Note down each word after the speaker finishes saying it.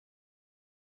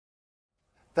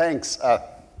Thanks.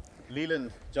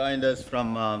 Leland joined us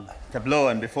from Tableau,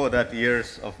 and before that,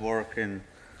 years of work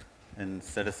in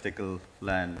statistical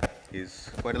land.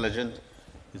 He's quite a legend.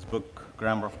 His book,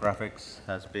 Grammar of Graphics,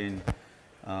 has been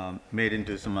made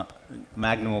into some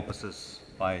magnum opuses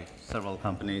by several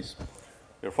companies.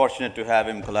 We're fortunate to have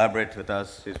him collaborate with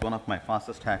us. He's one of my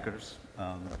fastest hackers.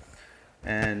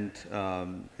 And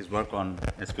his work on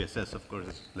SPSS, of course,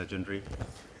 is legendary.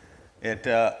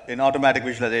 In automatic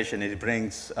visualization, he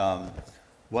brings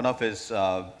one of his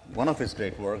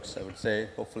great works, I would say,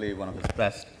 hopefully one of his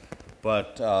best.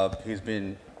 But he's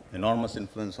been enormous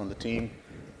influence on the team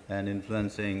and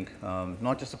influencing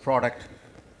not just the product,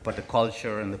 but the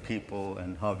culture and the people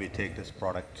and how we take this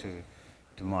product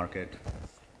to market.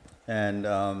 And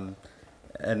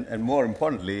more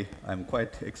importantly, I'm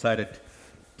quite excited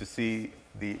to see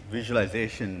the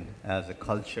visualization as a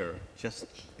culture.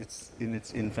 It's in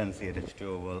its infancy at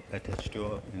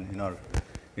H2O,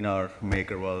 in our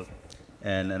maker world,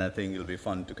 and I think it'll be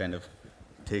fun to kind of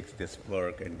take this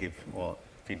work and give more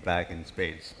feedback in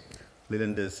spades.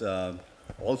 Leland is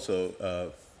also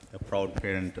a proud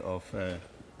parent of an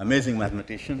amazing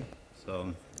mathematician,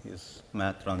 so his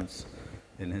math runs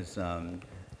in his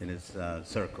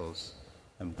circles.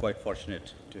 I'm quite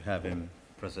fortunate to have him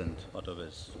present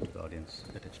AutoViz to the audience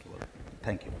at H2O.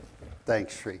 Thank you.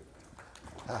 Thanks, Sri.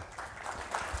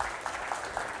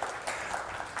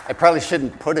 I probably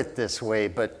shouldn't put it this way,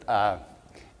 but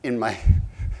in my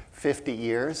 50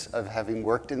 years of having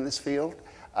worked in this field,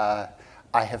 I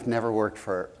have never worked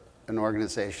for an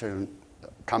organization,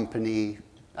 company,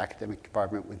 academic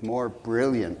department with more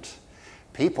brilliant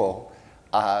people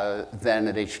than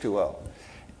at H2O.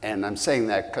 And I'm saying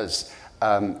that because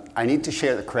I need to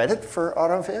share the credit for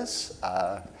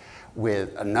AutoViz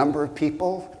with a number of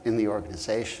people in the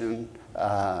organization,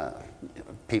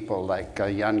 people like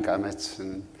Jan Gametz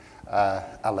and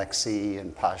Alexei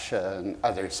and Pasha and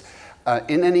others.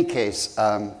 In any case,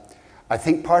 I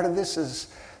think part of this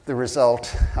is the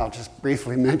result. I'll just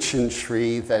briefly mention,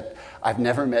 Sri, that I've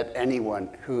never met anyone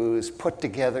who's put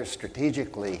together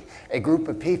strategically a group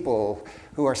of people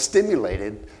who are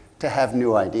stimulated to have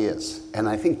new ideas. And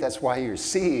I think that's why you're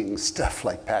seeing stuff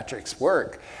like Patrick's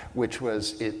work, which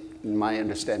was, in my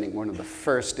understanding, one of the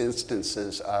first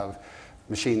instances of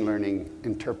machine learning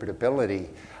interpretability,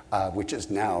 which is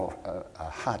now a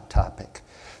hot topic.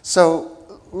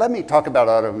 So let me talk about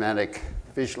automatic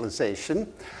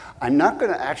visualization. I'm not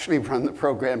going to actually run the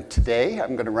program today.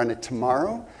 I'm going to run it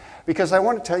tomorrow, because I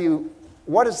want to tell you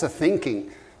what is the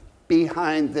thinking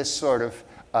behind this sort of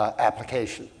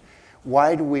application.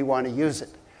 Why do we want to use it?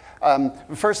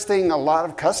 The first thing a lot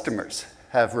of customers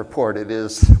have reported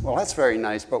is, well, that's very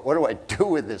nice, but what do I do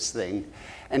with this thing?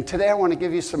 And today I want to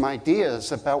give you some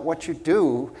ideas about what you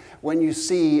do when you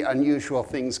see unusual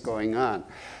things going on.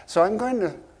 So I'm going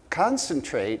to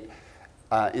concentrate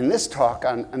in this talk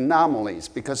on anomalies,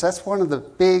 because that's one of the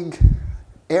big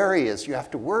areas you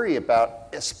have to worry about,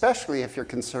 especially if you're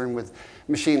concerned with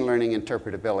machine learning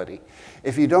interpretability.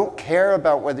 If you don't care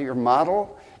about whether your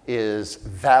model is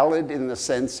valid in the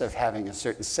sense of having a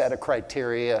certain set of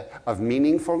criteria of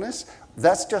meaningfulness,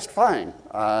 that's just fine.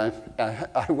 I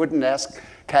wouldn't ask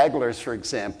Kaglers, for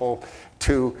example,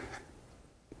 to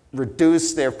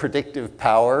reduce their predictive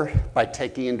power by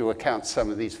taking into account some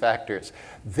of these factors.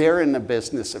 They're in the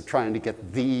business of trying to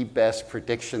get the best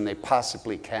prediction they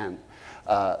possibly can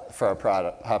for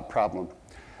a problem,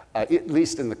 at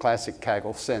least in the classic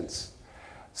Kaggle sense.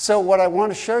 So what I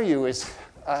want to show you is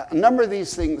a number of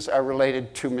these things are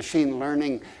related to machine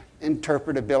learning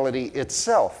interpretability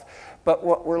itself. But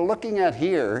what we're looking at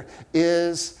here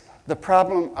is the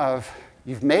problem of,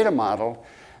 you've made a model.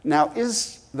 Now,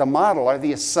 is the model, are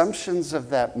the assumptions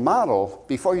of that model,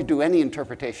 before you do any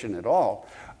interpretation at all,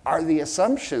 are the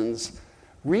assumptions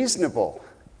reasonable?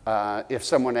 If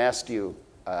someone asked you,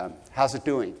 how's it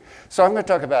doing? So I'm going to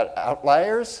talk about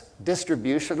outliers,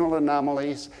 distributional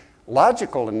anomalies,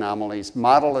 logical anomalies,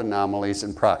 model anomalies,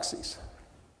 and proxies.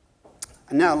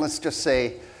 Now let's just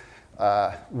say,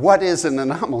 what is an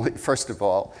anomaly, first of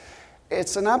all?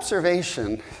 It's an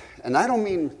observation, and I don't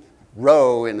mean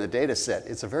row in a data set.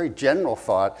 It's a very general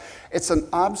thought. It's an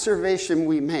observation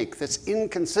we make that's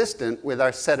inconsistent with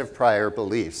our set of prior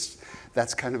beliefs.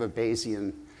 That's kind of a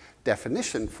Bayesian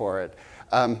definition for it.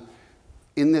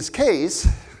 In this case,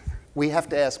 we have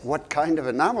to ask, what kind of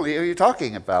anomaly are you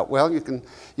talking about? Well, you can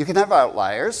have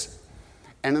outliers,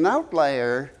 and an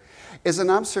outlier is an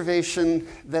observation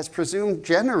that's presumed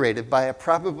generated by a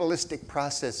probabilistic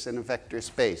process in a vector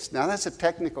space. Now, that's a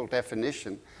technical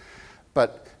definition,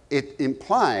 but it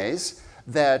implies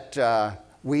that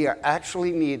we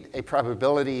actually need a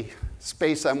probability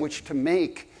space on which to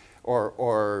make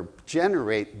or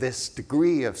generate this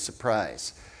degree of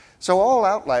surprise. So all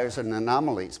outliers are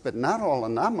anomalies, but not all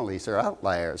anomalies are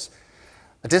outliers.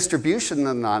 A distribution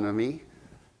anomaly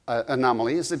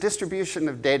is a distribution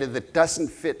of data that doesn't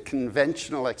fit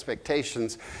conventional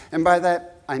expectations. And by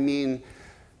that, I mean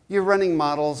you're running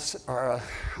models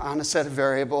on a set of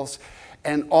variables,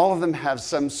 and all of them have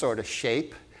some sort of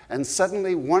shape, and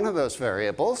suddenly one of those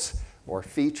variables, or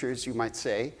features you might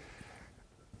say,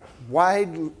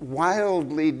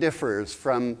 wildly differs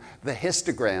from the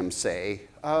histogram, say,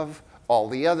 of all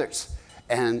the others.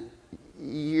 And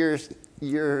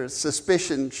your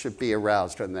suspicion should be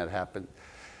aroused when that happens.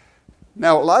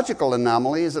 Now, a logical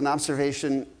anomaly is an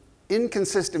observation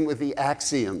inconsistent with the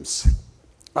axioms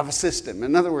of a system.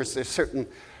 In other words, there's certain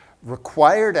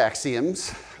required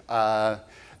axioms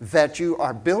that you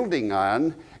are building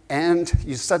on, and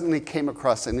you suddenly came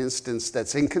across an instance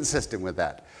that's inconsistent with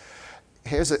that.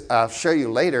 I'll show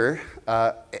you later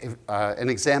an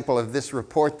example of this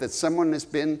report that someone has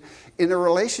been in a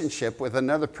relationship with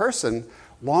another person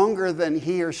longer than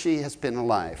he or she has been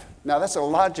alive. Now, that's a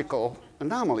logical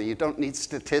anomaly. You don't need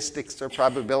statistics or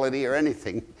probability or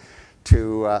anything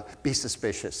to be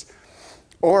suspicious.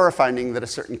 Or a finding that a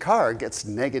certain car gets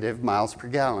negative miles per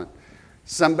gallon.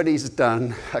 Somebody's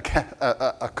done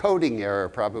a coding error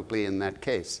probably in that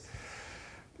case.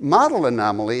 Model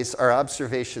anomalies are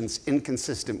observations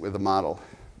inconsistent with the model.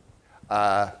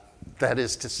 That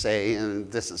is to say,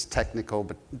 and this is technical,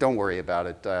 but don't worry about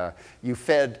it. You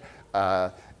fed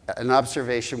an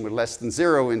observation with less than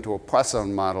 0 into a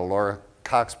Poisson model or a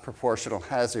Cox proportional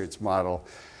hazards model,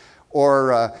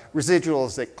 or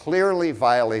residuals that clearly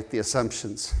violate the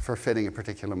assumptions for fitting a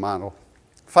particular model.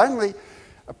 Finally,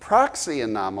 a proxy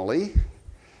anomaly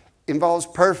involves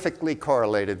perfectly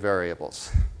correlated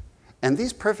variables. And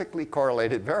these perfectly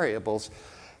correlated variables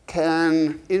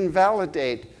can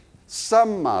invalidate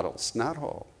some models, not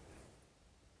all.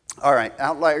 All right,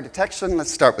 outlier detection,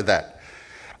 let's start with that.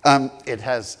 It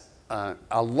has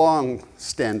a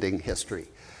long-standing history.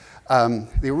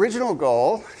 The original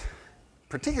goal,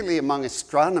 particularly among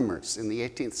astronomers in the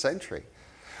 18th century,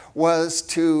 was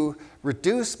to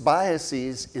reduce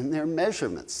biases in their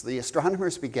measurements. The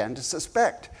astronomers began to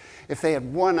suspect if they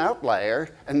had one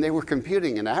outlier and they were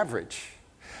computing an average,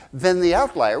 then the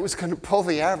outlier was going to pull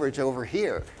the average over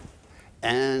here,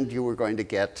 and you were going to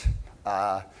get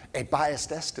a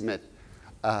biased estimate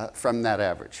from that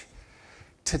average.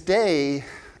 Today,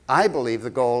 I believe the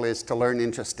goal is to learn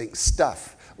interesting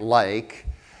stuff, like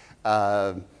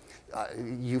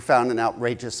you found an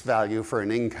outrageous value for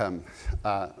an income,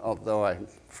 although I'm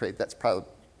afraid that's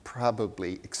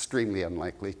probably extremely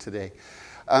unlikely today,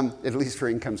 at least for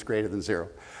incomes greater than 0.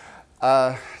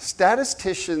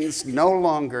 Statisticians no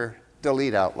longer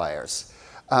delete outliers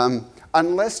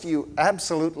unless you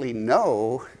absolutely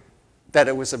know that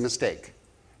it was a mistake,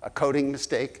 a coding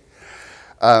mistake,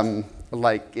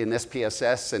 like in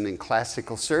SPSS and in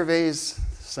classical surveys.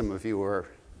 Some of you are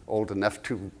old enough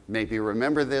to maybe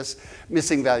remember this.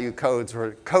 Missing value codes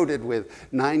were coded with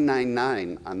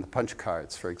 999 on the punch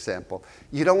cards, for example.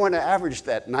 You don't want to average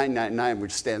that 999,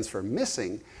 which stands for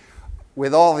missing,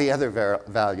 with all the other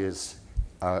values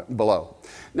below.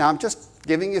 Now, I'm just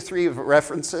giving you 3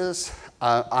 references.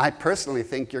 I personally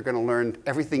think you're going to learn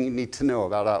everything you need to know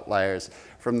about outliers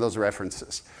from those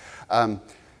references.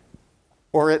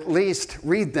 Or at least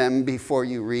read them before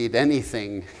you read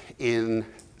anything in,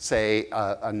 say,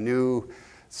 a new,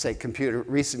 say,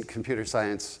 recent computer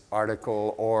science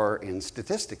article, or in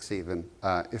statistics even.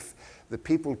 If the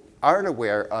people aren't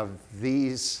aware of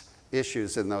these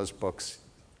issues in those books,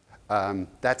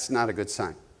 that's not a good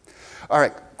sign. All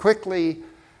right, quickly,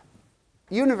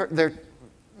 they're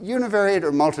univariate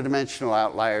or multidimensional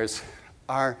outliers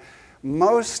are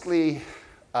mostly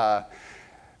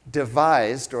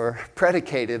devised or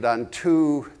predicated on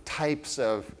 2 types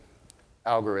of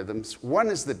algorithms. One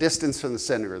is the distance from the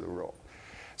center of the rule.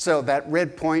 So that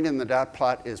red point in the dot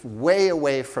plot is way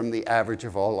away from the average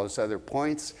of all those other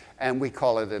points, and we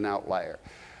call it an outlier.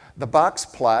 The box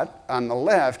plot on the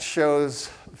left shows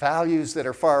values that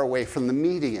are far away from the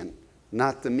median,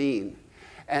 not the mean.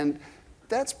 And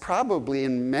that's probably,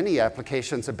 in many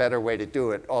applications, a better way to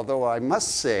do it, although I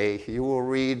must say you will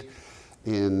read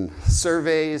in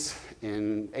surveys,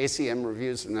 in ACM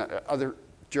reviews, and other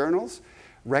journals,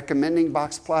 recommending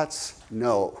box plots.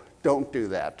 No, don't do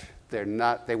that.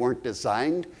 They weren't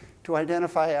designed to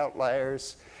identify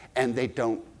outliers, and they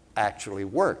don't actually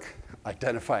work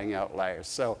identifying outliers.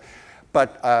 So,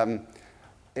 but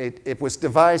it was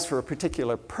devised for a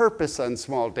particular purpose on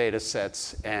small data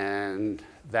sets, and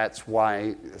that's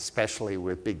why, especially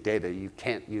with big data, you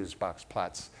can't use box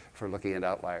plots for looking at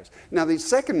outliers. Now, the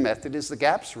second method is the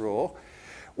gaps rule,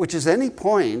 which is any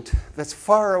point that's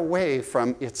far away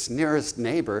from its nearest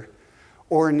neighbor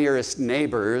or nearest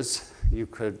neighbors. You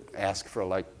could ask for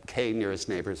like k nearest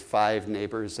neighbors, 5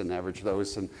 neighbors, and average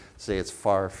those and say it's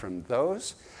far from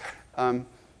those.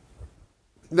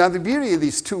 Now, the beauty of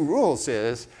these two rules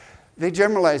is they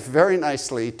generalize very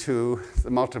nicely to the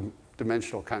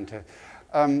multidimensional context.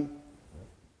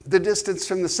 The distance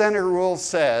from the center rule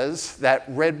says that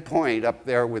red point up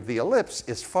there with the ellipse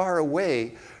is far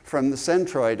away from the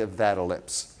centroid of that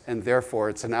ellipse, and therefore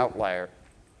it's an outlier.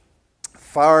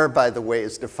 Far, by the way,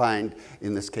 is defined,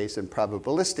 in this case, in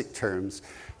probabilistic terms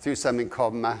through something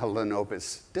called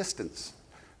Mahalanobis distance.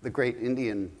 The great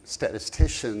Indian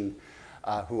statistician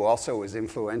who also was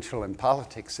influential in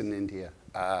politics in India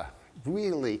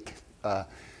really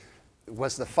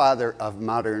was the father of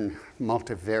modern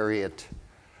multivariate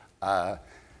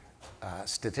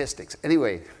statistics.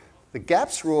 Anyway, the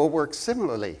gaps rule works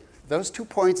similarly. Those 2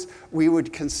 points we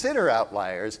would consider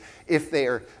outliers if they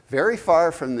are very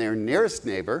far from their nearest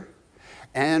neighbor,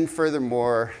 and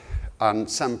furthermore, on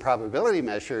some probability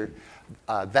measure,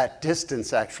 that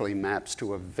distance actually maps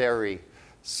to a very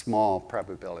small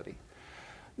probability.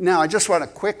 Now, I just want to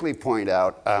quickly point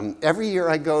out, every year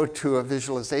I go to a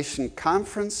visualization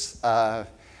conference, and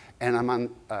I'm on,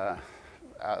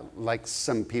 like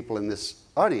some people in this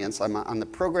audience, I'm on the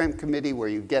program committee where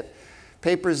you get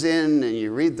papers in and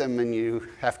you read them and you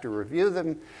have to review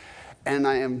them. And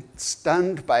I am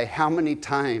stunned by how many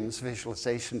times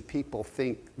visualization people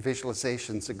think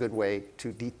visualization's a good way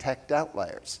to detect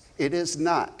outliers. It is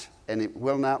not, and it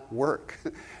will not work,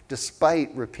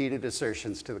 despite repeated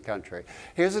assertions to the contrary.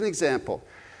 Here's an example.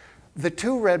 The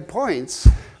 2 red points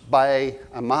by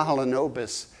a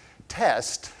Mahalanobis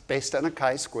test based on a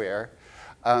chi-square,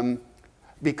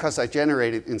 because I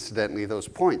generated, incidentally, those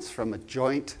points from a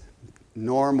joint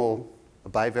normal, a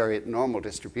bivariate normal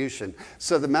distribution.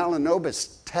 So the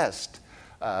Mahalanobis test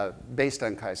based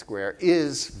on chi-square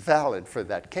is valid for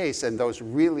that case, and those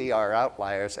really are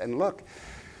outliers. And look,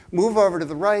 move over to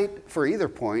the right for either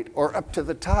point or up to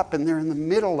the top, and they're in the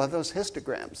middle of those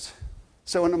histograms.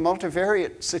 So in a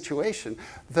multivariate situation,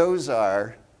 those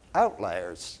are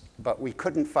outliers, but we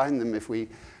couldn't find them if we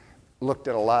looked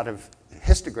at a lot of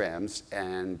histograms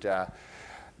and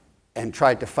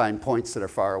tried to find points that are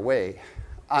far away.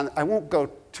 I won't go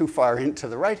too far into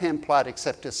the right-hand plot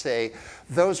except to say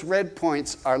those red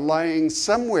points are lying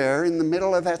somewhere in the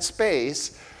middle of that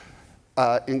space,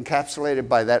 encapsulated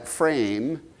by that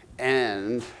frame,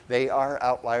 and they are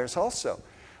outliers also.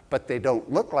 But they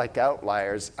don't look like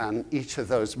outliers on each of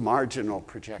those marginal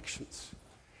projections.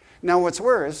 Now, what's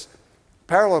worse,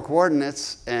 parallel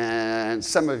coordinates, and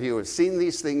some of you have seen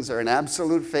these things, are an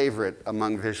absolute favorite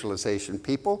among visualization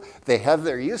people. They have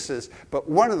their uses, but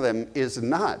one of them is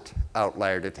not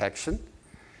outlier detection,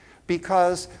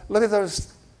 because look at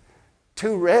those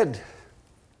 2 red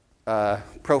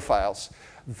profiles.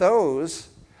 Those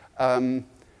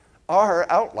are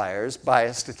outliers by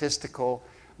a statistical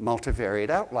multivariate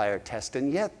outlier test,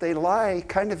 and yet they lie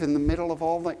kind of in the middle of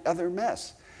all the other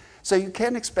mess. So you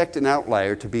can't expect an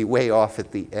outlier to be way off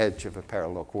at the edge of a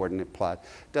parallel coordinate plot.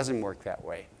 It doesn't work that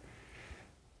way.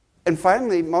 And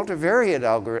finally,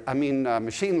 multivariate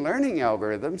machine learning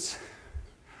algorithms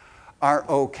are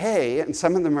okay, and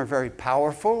some of them are very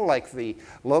powerful, like the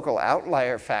local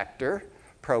outlier factor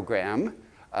program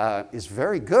is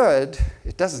very good.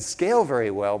 It doesn't scale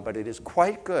very well, but it is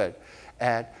quite good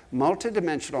at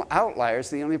multidimensional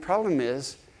outliers. The only problem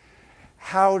is,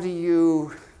 how do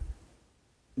you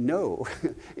know?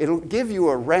 It'll give you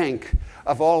a rank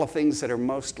of all the things that are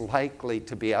most likely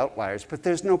to be outliers, but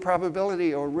there's no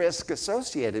probability or risk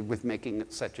associated with making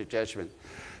such a judgment.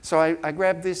 So I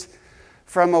grabbed this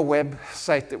from a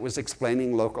website that was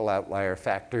explaining local outlier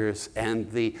factors,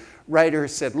 and the writer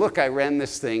said, look, I ran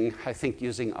this thing, I think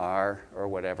using R or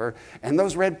whatever, and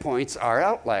those red points are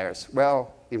outliers.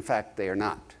 Well, in fact, they are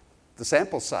not. The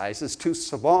sample size is too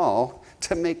small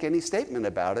to make any statement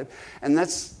about it, and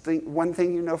that's the one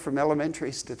thing you know from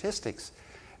elementary statistics.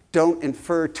 Don't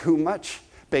infer too much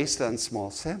based on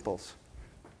small samples.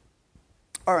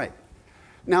 All right.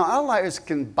 Now, outliers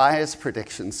can bias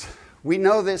predictions. We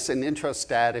know this in intro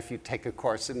stat, if you take a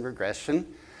course in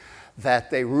regression,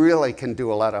 that they really can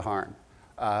do a lot of harm,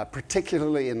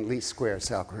 particularly in least squares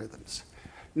algorithms.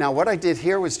 Now, what I did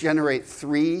here was generate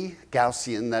 3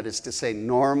 Gaussian, that is to say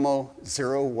normal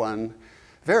 0, 1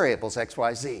 variables, x,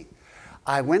 y, z.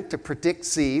 I went to predict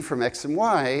z from x and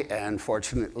y, and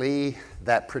fortunately,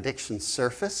 that prediction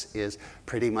surface is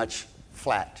pretty much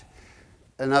flat.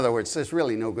 In other words, there's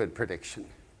really no good prediction.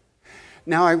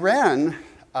 Now, I ran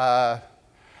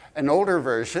an older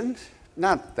version,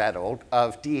 not that old,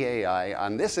 of DAI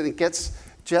on this, and it gets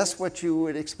just what you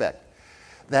would expect.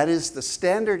 That is the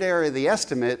standard error of the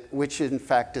estimate, which in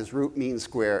fact is root mean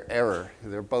square error.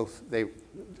 They're both,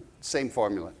 same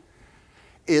formula,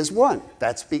 is 1.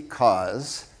 That's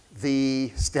because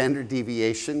the standard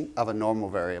deviation of a normal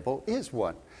variable is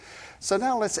 1. So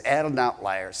now let's add an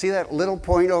outlier. See that little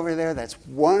point over there? That's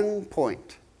 1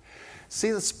 point.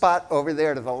 See the spot over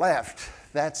there to the left?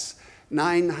 That's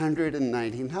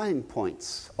 999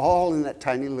 points, all in that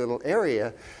tiny little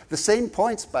area. The same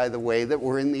points, by the way, that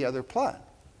were in the other plot.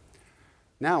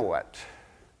 Now what?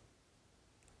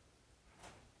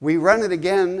 We run it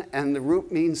again, and the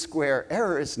root mean square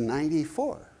error is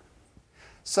 94.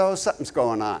 So something's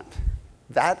going on.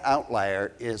 That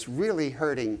outlier is really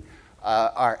hurting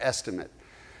our estimate.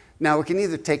 Now, we can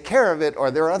either take care of it, or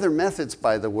there are other methods,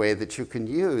 by the way, that you can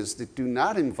use that do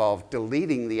not involve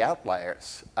deleting the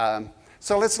outliers.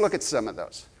 So let's look at some of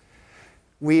those.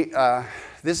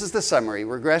 This is the summary.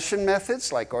 Regression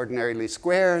methods like ordinary least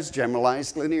squares,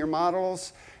 generalized linear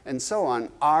models, and so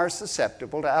on are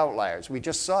susceptible to outliers. We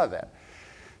just saw that.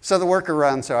 So the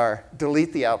workarounds are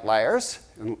delete the outliers.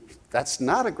 And that's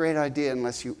not a great idea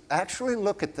unless you actually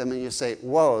look at them and you say,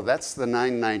 whoa, that's the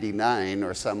 999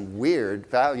 or some weird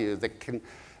value that can,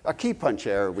 a key punch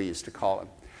error we used to call them.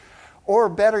 Or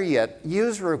better yet,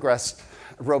 use robust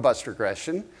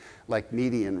regression like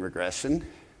median regression.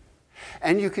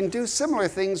 And you can do similar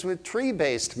things with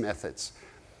tree-based methods.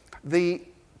 The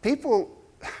people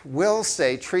will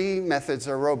say tree methods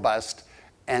are robust,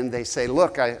 and they say,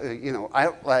 look,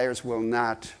 outliers will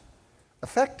not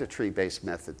affect a tree-based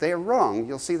method. They are wrong.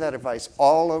 You'll see that advice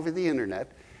all over the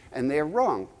internet, and they are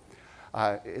wrong.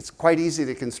 It's quite easy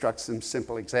to construct some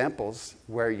simple examples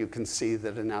where you can see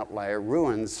that an outlier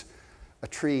ruins a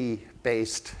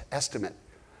tree-based estimate.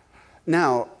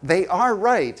 Now, they are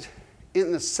right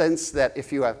in the sense that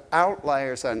if you have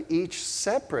outliers on each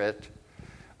separate,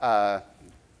 I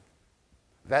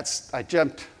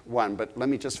jumped one, but let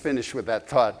me just finish with that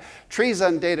thought. Trees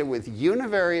on data with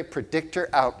univariate predictor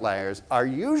outliers are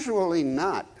usually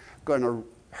not going to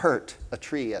hurt a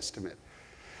tree estimate.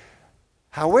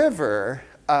 However,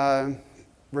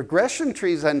 regression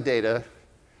trees on data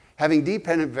having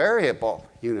dependent variable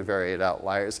univariate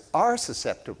outliers are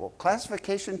susceptible.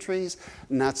 Classification trees,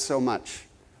 not so much.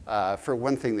 For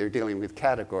one thing, they're dealing with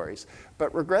categories.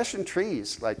 But regression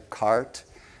trees like CART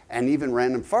and even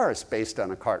random forests based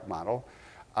on a CART model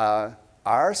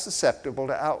are susceptible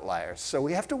to outliers. So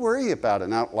we have to worry about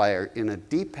an outlier in a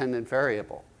dependent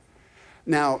variable.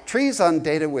 Now, trees on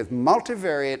data with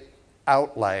multivariate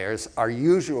outliers are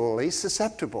usually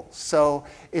susceptible. So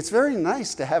it's very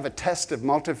nice to have a test of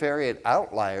multivariate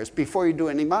outliers before you do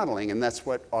any modeling, and that's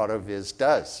what AutoViz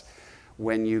does.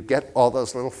 When you get all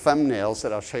those little thumbnails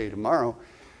that I'll show you tomorrow,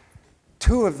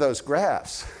 2 of those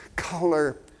graphs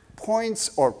color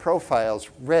points or profiles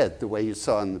red the way you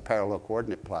saw in the parallel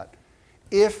coordinate plot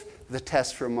if the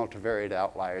test for multivariate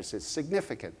outliers is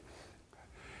significant.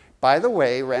 By the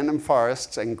way, random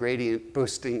forests and gradient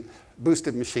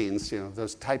boosted machines,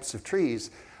 those types of trees,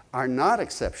 are not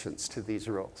exceptions to these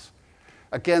rules.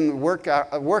 Again,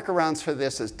 workarounds for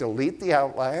this is delete the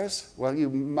outliers. Well, you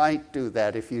might do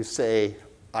that if you say,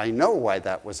 I know why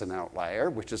that was an outlier,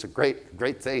 which is a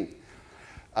great thing.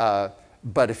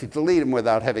 But if you delete them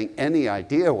without having any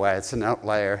idea why it's an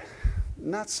outlier,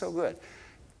 not so good.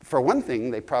 For one thing,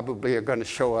 they probably are going to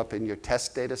show up in your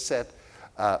test data set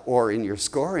or in your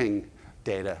scoring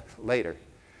data later.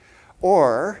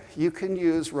 Or you can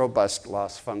use robust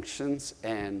loss functions,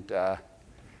 and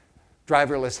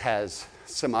driverless has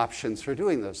some options for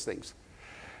doing those things.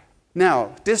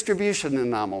 Now, distribution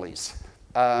anomalies.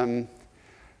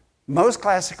 Most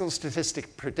classical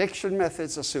statistic prediction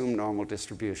methods assume normal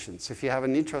distributions. If you have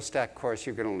an IntroStat course,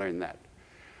 you're going to learn that.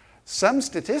 Some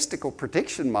statistical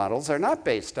prediction models are not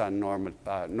based on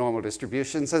normal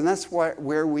distributions, and that's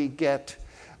where we get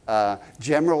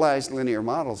generalized linear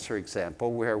models, for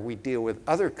example, where we deal with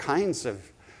other kinds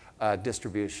of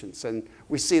distributions. And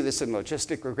we see this in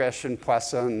logistic regression,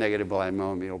 Poisson, negative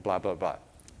binomial, blah, blah, blah.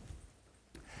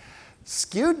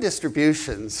 Skewed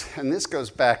distributions, and this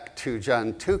goes back to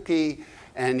John Tukey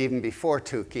and even before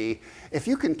Tukey, if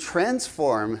you can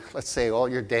transform, let's say all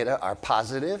your data are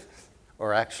positive,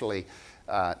 or actually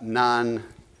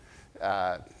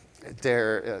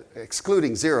they're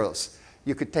excluding zeros,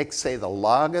 you could take, say, the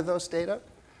log of those data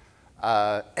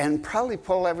and probably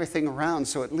pull everything around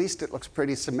so at least it looks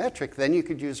pretty symmetric. Then you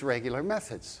could use regular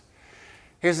methods.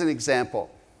 Here's an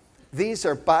example. These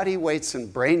are body weights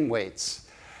and brain weights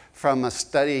from a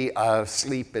study of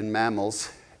sleep in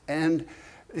mammals, and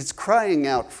it's crying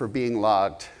out for being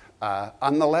logged.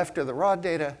 On the left are the raw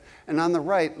data, and on the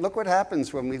right, look what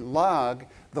happens when we log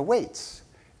the weights.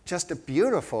 Just a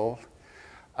beautiful,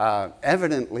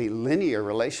 evidently linear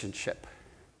relationship.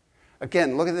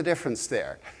 Again, look at the difference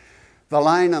there. The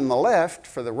line on the left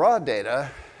for the raw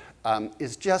data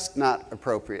is just not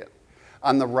appropriate.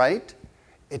 On the right,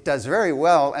 it does very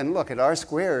well, and look, at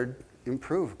R²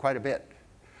 improved quite a bit.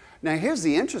 Now here's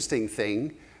the interesting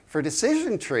thing. For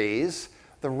decision trees,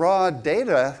 the raw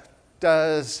data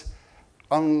does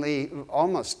only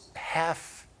almost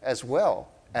half as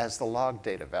well as the log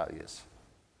data values.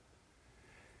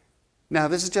 Now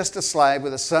this is just a slide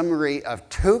with a summary of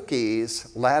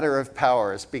Tukey's ladder of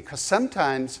powers, because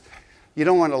sometimes you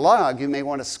don't want to log, you may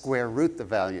want to square root the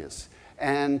values.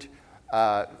 And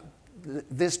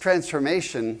this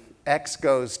transformation, x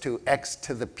goes to x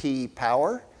to the p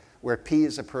power, where p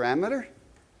is a parameter.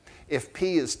 If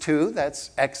p is 2,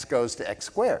 that's x goes to x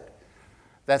squared.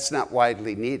 That's not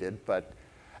widely needed,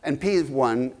 and p is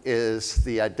 1 is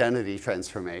the identity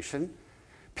transformation.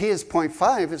 P is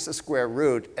 0.5 is the square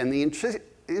root, and the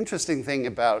interesting thing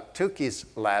about Tukey's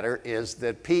ladder is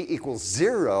that p equals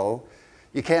 0,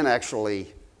 you can't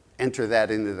actually enter that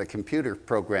into the computer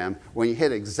program. When you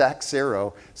hit exact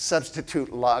 0,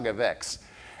 substitute log of x.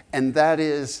 And that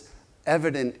is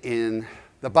evident in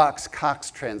the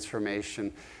Box-Cox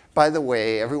transformation. By the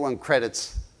way, everyone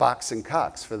credits Box and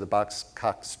Cox for the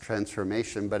Box-Cox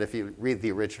transformation, but if you read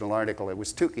the original article, it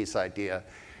was Tukey's idea.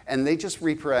 And they just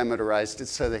reparameterized it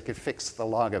so they could fix the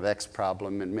log of x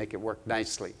problem and make it work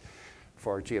nicely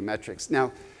for geometrics.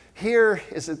 Now, here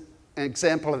is an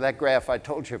example of that graph I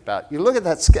told you about. You look at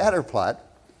that scatter plot,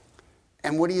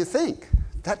 and what do you think?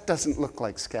 That doesn't look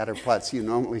like scatter plots you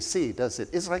normally see, does it?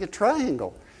 It's like a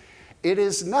triangle. It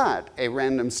is not a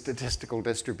random statistical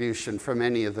distribution from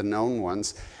any of the known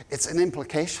ones. It's an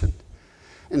implication.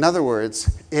 In other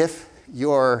words, if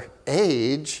your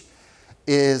age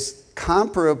is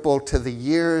comparable to the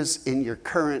years in your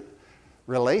current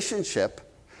relationship,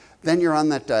 then you're on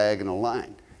that diagonal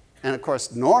line. And of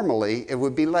course, normally, it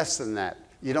would be less than that.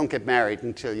 You don't get married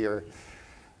until you're,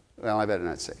 well, I better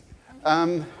not say.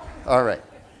 All right.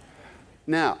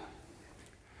 Now,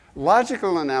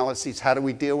 logical analyses, how do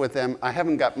we deal with them? I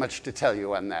haven't got much to tell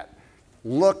you on that.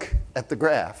 Look at the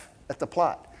graph, at the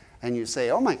plot, and you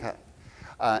say, oh my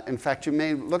God. In fact, you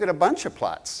may look at a bunch of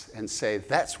plots and say,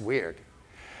 that's weird.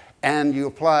 And you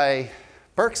apply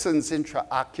Bergson's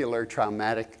intraocular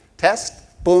traumatic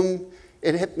test, boom,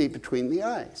 it hit me between the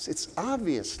eyes. It's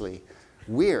obviously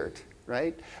weird,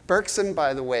 right? Bergson,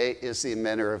 by the way, is the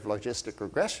inventor of logistic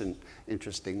regression,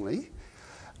 interestingly.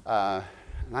 And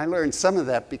I learned some of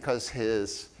that because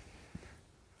his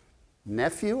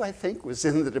nephew, I think, was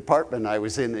in the department I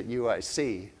was in at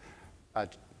UIC,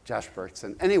 Josh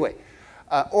Bergson. Anyway,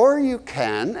 or you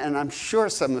can, and I'm sure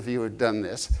some of you have done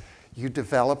this, you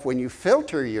develop, when you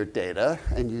filter your data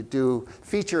and you do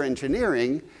feature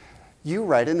engineering, you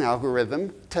write an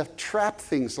algorithm to trap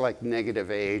things like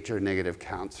negative age or negative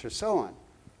counts or so on.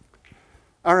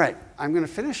 All right, I'm going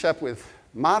to finish up with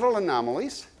model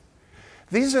anomalies.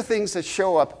 These are things that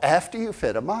show up after you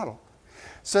fit a model.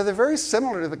 So they're very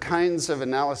similar to the kinds of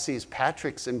analyses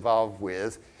Patrick's involved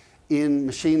with in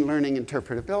machine learning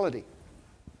interpretability.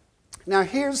 Now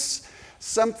here's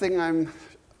something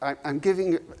I'm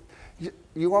giving,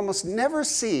 you almost never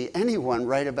see anyone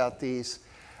write about these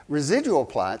residual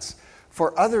plots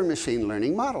for other machine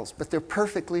learning models, but they're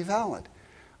perfectly valid.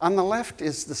 On the left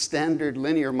is the standard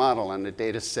linear model on the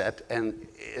data set, and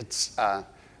it's,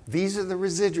 these are the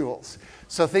residuals.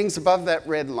 So things above that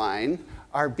red line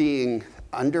are being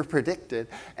underpredicted,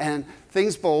 and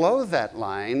things below that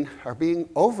line are being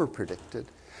overpredicted.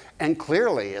 And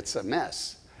clearly, it's a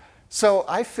mess. So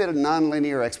I fit a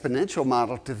nonlinear exponential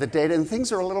model to the data, and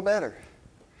things are a little better.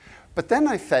 But then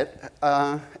I fit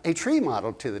a tree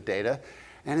model to the data,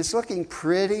 and it's looking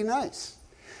pretty nice.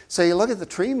 So you look at the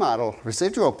tree model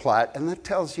residual plot, and that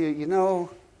tells you, you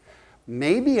know,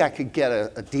 maybe I could get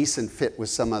a decent fit with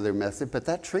some other method, but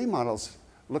that tree model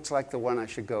looks like the one I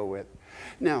should go with.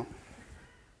 Now,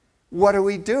 what do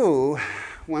we do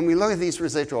when we look at these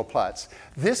residual plots?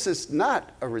 This is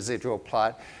not a residual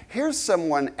plot. Here's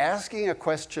someone asking a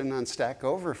question on Stack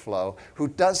Overflow who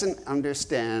doesn't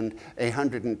understand a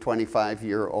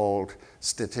 125-year-old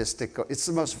statistical. It's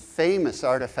the most famous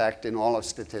artifact in all of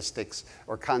statistics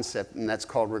or concept, and that's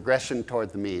called regression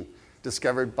toward the mean,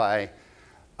 discovered by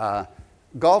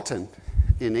Galton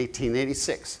in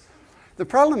 1886. The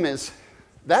problem is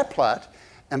that plot,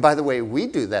 and by the way, we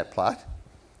do that plot,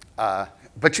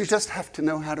 but you just have to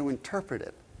know how to interpret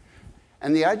it.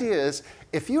 And the idea is,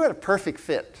 if you had a perfect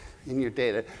fit in your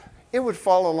data, it would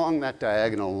fall along that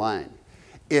diagonal line.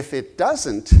 If it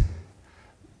doesn't,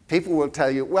 people will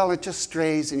tell you, well, it just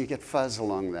strays and you get fuzz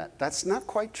along that. That's not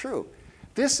quite true.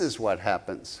 This is what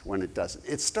happens when it doesn't.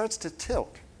 It starts to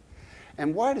tilt.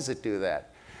 And why does it do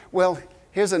that? Well,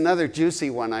 here's another juicy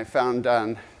one I found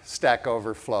on Stack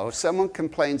Overflow. Someone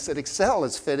complains that Excel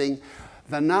is fitting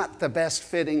the not the best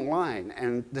fitting line.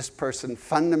 And this person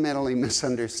fundamentally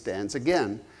misunderstands,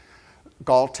 again,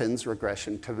 Galton's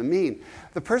regression to the mean.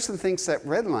 The person thinks that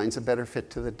red line's a better fit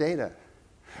to the data.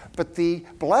 But the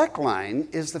black line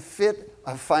is the fit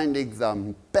of finding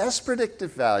the best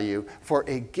predictive value for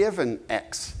a given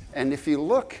x. And if you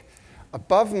look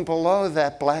above and below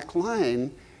that black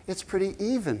line, it's pretty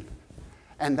even.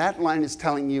 And that line is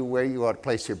telling you where you ought to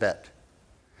place your bet.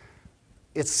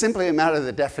 It's simply a matter of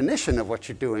the definition of what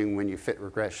you're doing when you fit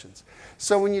regressions.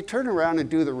 So when you turn around and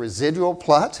do the residual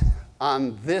plot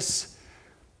on this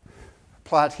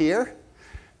plot here,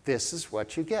 this is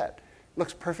what you get.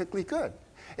 Looks perfectly good.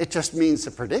 It just means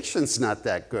the prediction's not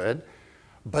that good,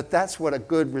 but that's what a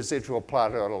good residual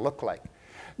plot ought to look like.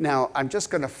 Now, I'm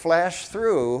just going to flash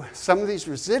through some of these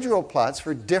residual plots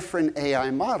for different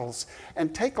AI models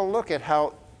and take a look at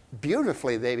how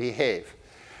beautifully they behave.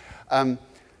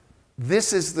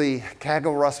 This is the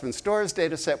Kaggle-Rossmann stores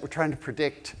data set. We're trying to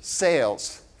predict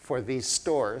sales for these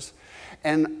stores.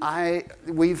 And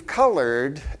we've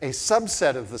colored a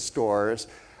subset of the stores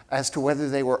as to whether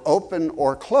they were open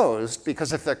or closed,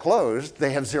 because if they're closed,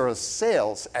 they have 0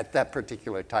 sales at that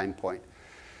particular time point.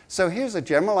 So here's a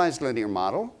generalized linear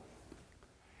model.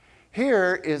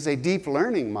 Here is a deep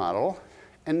learning model.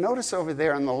 And notice over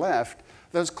there on the left,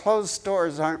 those closed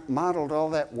stores aren't modeled all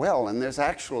that well. And there's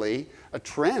actually a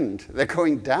trend. They're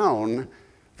going down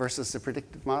versus the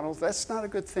predictive models. That's not a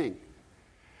good thing.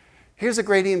 Here's a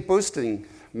gradient boosting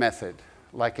method,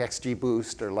 like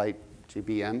XGBoost or like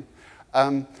GBM.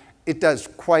 It does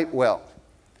quite well.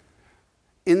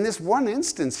 In this one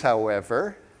instance,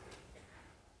 however,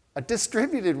 a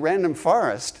distributed random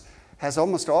forest has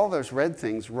almost all those red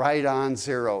things right on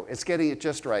 0. It's getting it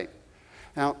just right.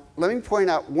 Now, let me point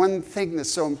out one thing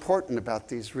that's so important about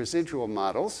these residual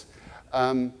models,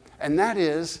 and that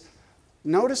is,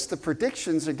 notice the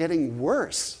predictions are getting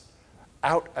worse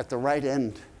out at the right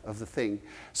end of the thing.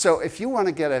 So if you want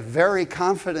to get a very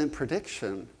confident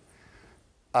prediction,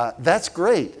 that's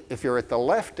great if you're at the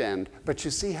left end, but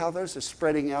you see how those are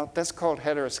spreading out? That's called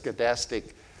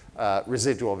heteroscedastic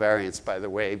residual variance, by the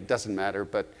way. It doesn't matter,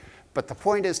 but the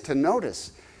point is to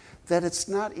notice that it's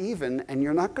not even, and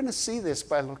you're not going to see this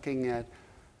by looking at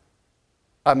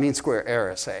a mean square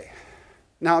error, say.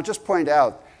 Now, I'll just point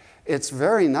out, it's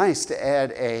very nice to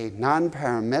add a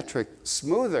non-parametric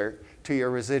smoother to your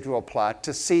residual plot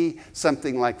to see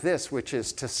something like this, which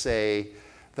is to say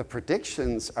the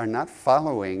predictions are not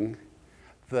following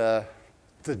the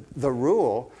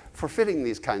rule for fitting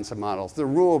these kinds of models. The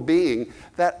rule being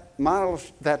that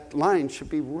that line should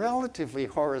be relatively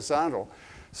horizontal.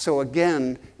 So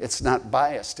again, it's not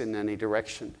biased in any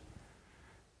direction.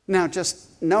 Now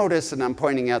just notice, and I'm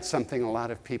pointing out something a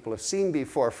lot of people have seen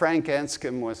before, Frank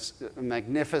Anscombe was a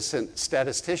magnificent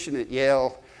statistician at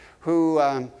Yale who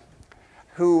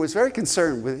was very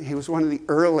concerned with, he was one of the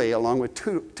early, along with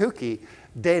Tukey,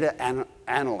 data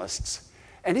analysts.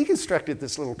 And he constructed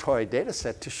this little toy data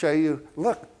set to show you,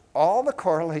 look, all the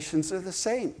correlations are the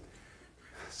same.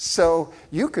 So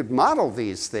you could model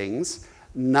these things,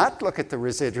 not look at the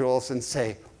residuals and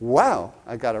say, wow,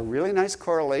 I got a really nice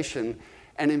correlation.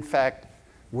 And in fact,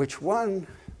 which one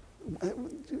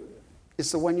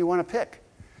is the one you want to pick?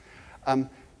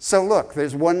 So look,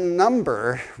 there's one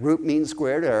number, root mean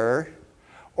squared error,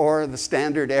 or the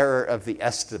standard error of the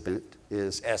estimate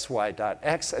is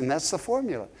sy.x, and that's the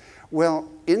formula. Well,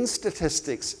 in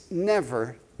statistics,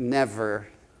 never,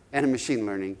 and in machine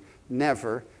learning,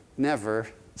 never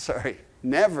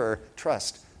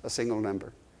trust a single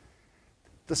number.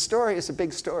 The story is a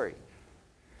big story,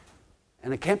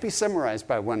 and it can't be summarized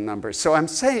by one number. So I'm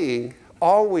saying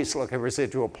always look at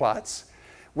residual plots,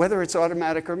 whether it's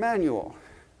automatic or manual.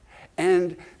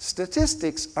 And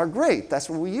statistics are great. That's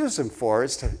what we use them for,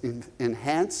 is to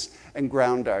enhance and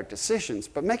ground our decisions.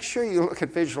 But make sure you look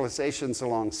at visualizations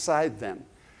alongside them.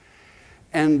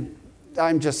 And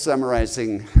I'm just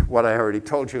summarizing what I already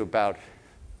told you about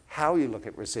how you look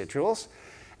at residuals.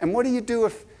 And what do you do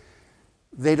if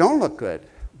they don't look good?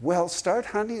 Well, start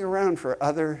hunting around for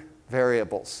other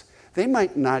variables. They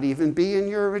might not even be in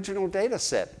your original data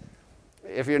set.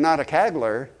 If you're not a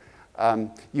Kaggler,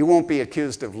 you won't be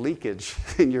accused of leakage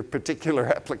in your particular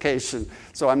application.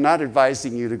 So I'm not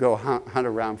advising you to go hunt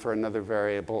around for another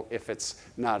variable if it's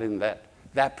not in that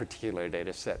that particular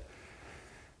data set.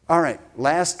 All right,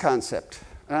 last concept.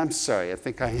 I'm sorry, I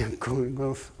think I am going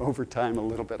over time a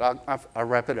little bit. I'll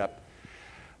wrap it up.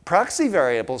 Proxy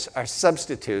variables are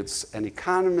substitutes, and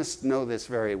economists know this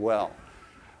very well.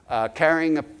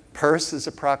 Carrying a purse is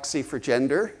a proxy for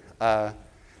gender.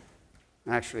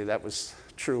 Actually, that was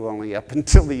true only up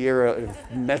until the era of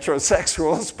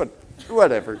metrosexuals, but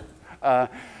whatever.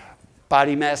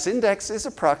 Body mass index is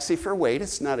a proxy for weight.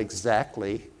 It's not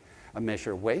exactly a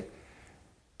measure of weight.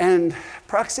 And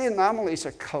proxy anomalies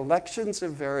are collections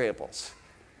of variables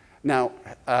now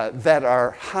that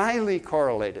are highly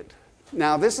correlated.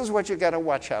 Now, this is what you got to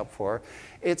watch out for.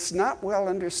 It's not well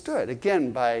understood,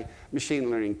 again, by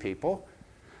machine learning people.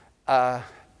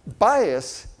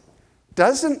 Bias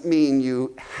doesn't mean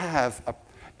you have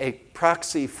a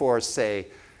proxy for, say,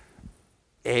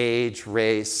 age,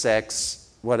 race, sex,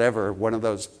 whatever, one of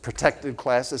those protected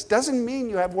classes. Doesn't mean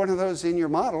you have one of those in your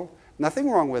model. Nothing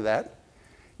wrong with that.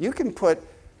 You can put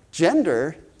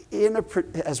gender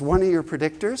as one of your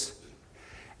predictors,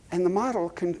 and the model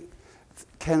can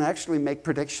actually make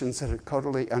predictions that are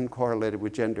totally uncorrelated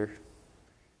with gender.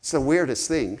 It's the weirdest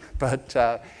thing, but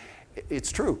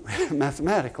it's true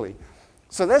mathematically.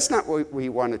 So that's not what we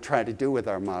want to try to do with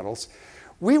our models.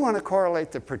 We want to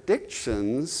correlate the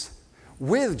predictions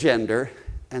with gender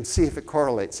and see if it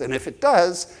correlates. And if it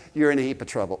does, you're in a heap of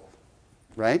trouble,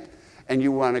 right? And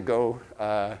you want to go,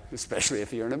 especially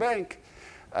if you're in a bank,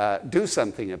 do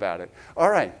something about it. All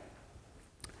right.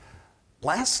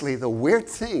 Lastly, the weird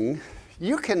thing,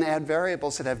 you can add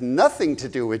variables that have nothing to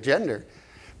do with gender,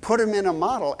 put them in a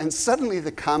model, and suddenly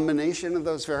the combination of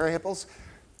those variables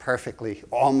perfectly,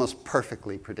 almost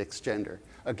perfectly predicts gender.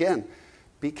 Again,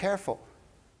 be careful.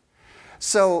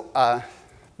 So,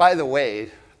 by the way,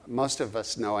 most of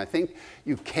us know, I think,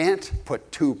 you can't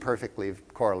put two perfectly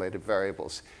correlated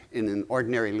variables in an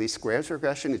ordinary least squares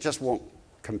regression. It just won't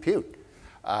compute.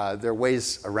 There are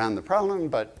ways around the problem,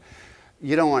 but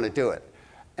you don't want to do it.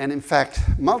 And in fact,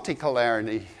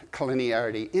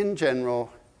 multicollinearity in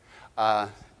general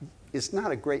is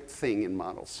not a great thing in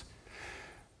models.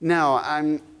 Now,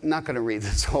 I'm not going to read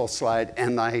this whole slide,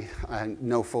 and I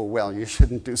know full well you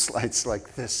shouldn't do slides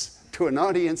like this to an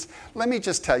audience. Let me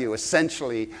just tell you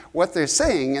essentially what they're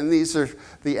saying, and these are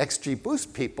the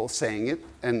XGBoost people saying it,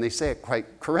 and they say it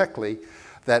quite correctly,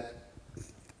 that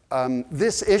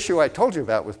this issue I told you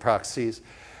about with proxies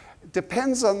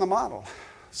depends on the model.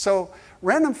 So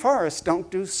random forests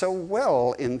don't do so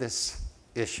well in this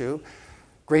issue.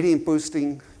 Gradient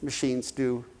boosting machines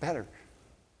do better.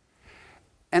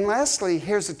 And lastly,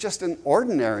 here's just an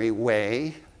ordinary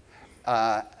way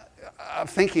of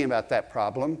thinking about that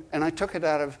problem, and I took it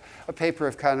out of a paper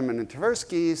of Kahneman and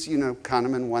Tversky's. You know,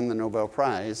 Kahneman won the Nobel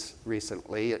Prize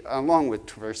recently, along with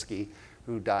Tversky,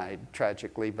 who died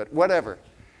tragically, but whatever.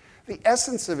 The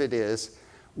essence of it is,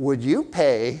 would you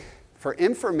pay for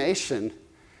information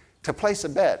to place a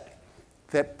bet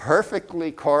that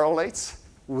perfectly correlates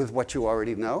with what you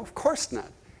already know? Of course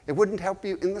not. It wouldn't help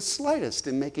you in the slightest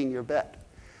in making your bet.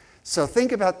 So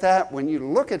think about that when you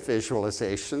look at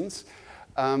visualizations,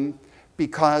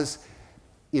 because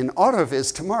in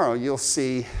AutoVis tomorrow, you'll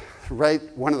see, right,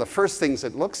 one of the first things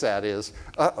it looks at is,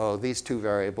 uh-oh, these two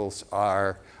variables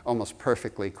are almost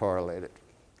perfectly correlated.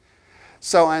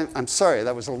 So I'm sorry,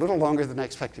 that was a little longer than I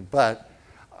expected, but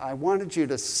I wanted you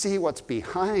to see what's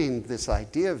behind this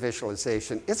idea of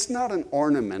visualization. It's not an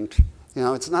ornament, you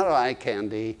know, it's not eye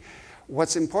candy.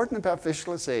 What's important about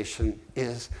visualization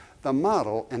is the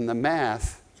model and the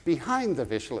math behind the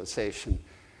visualization.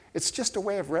 It's just a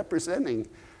way of representing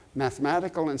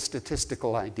mathematical and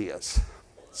statistical ideas.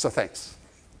 So thanks.